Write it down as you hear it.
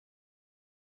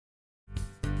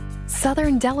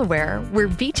Southern Delaware, where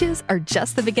beaches are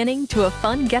just the beginning to a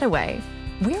fun getaway.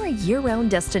 We're a year-round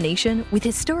destination with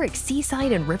historic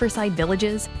seaside and riverside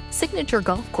villages, signature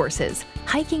golf courses,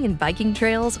 hiking and biking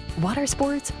trails, water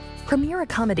sports, premier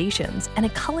accommodations, and a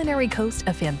culinary coast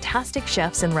of fantastic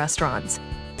chefs and restaurants.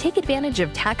 Take advantage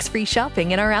of tax-free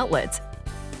shopping in our outlets,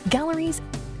 galleries,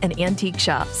 and antique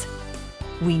shops.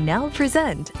 We now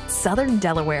present Southern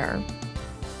Delaware.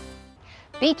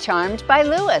 Be charmed by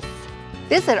Lewis.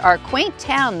 Visit our quaint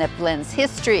town that blends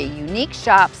history, unique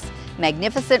shops,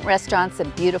 magnificent restaurants,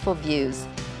 and beautiful views.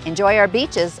 Enjoy our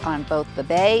beaches on both the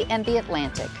Bay and the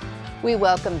Atlantic. We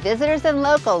welcome visitors and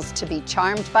locals to be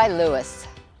charmed by Lewis.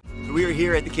 We are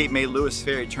here at the Cape May Lewis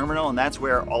Ferry Terminal, and that's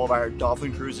where all of our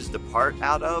dolphin cruises depart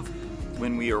out of.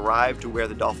 When we arrive to where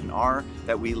the dolphin are,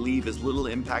 that we leave as little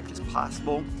impact as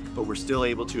possible, but we're still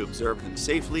able to observe them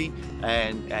safely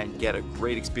and get a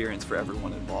great experience for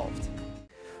everyone involved.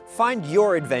 Find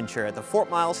your adventure at the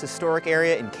Fort Miles Historic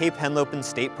Area in Cape Henlopen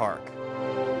State Park.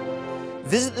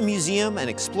 Visit the museum and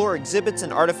explore exhibits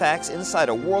and artifacts inside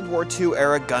a World War II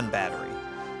era gun battery.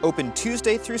 Open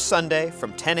Tuesday through Sunday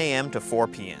from 10 a.m. to 4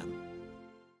 p.m.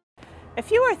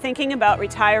 If you are thinking about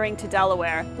retiring to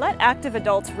Delaware, let Active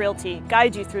Adults Realty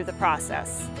guide you through the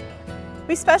process.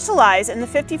 We specialize in the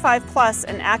 55+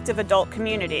 and active adult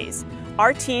communities.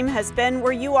 Our team has been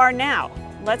where you are now.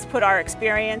 Let's put our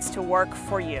experience to work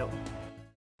for you.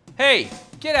 Hey,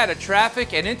 get out of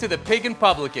traffic and into the Pig and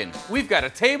Publican. We've got a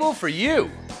table for you.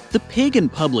 The Pig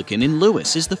and Publican in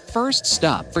Lewis is the first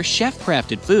stop for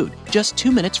chef-crafted food, just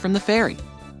 2 minutes from the ferry.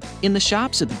 In the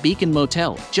shops at the Beacon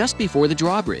Motel, just before the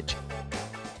drawbridge.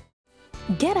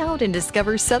 Get out and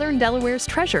discover Southern Delaware's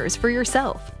treasures for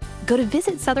yourself. Go to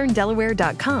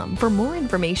visitsoutherndelaware.com for more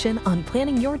information on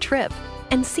planning your trip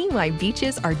and see why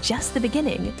beaches are just the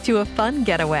beginning to a fun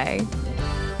getaway.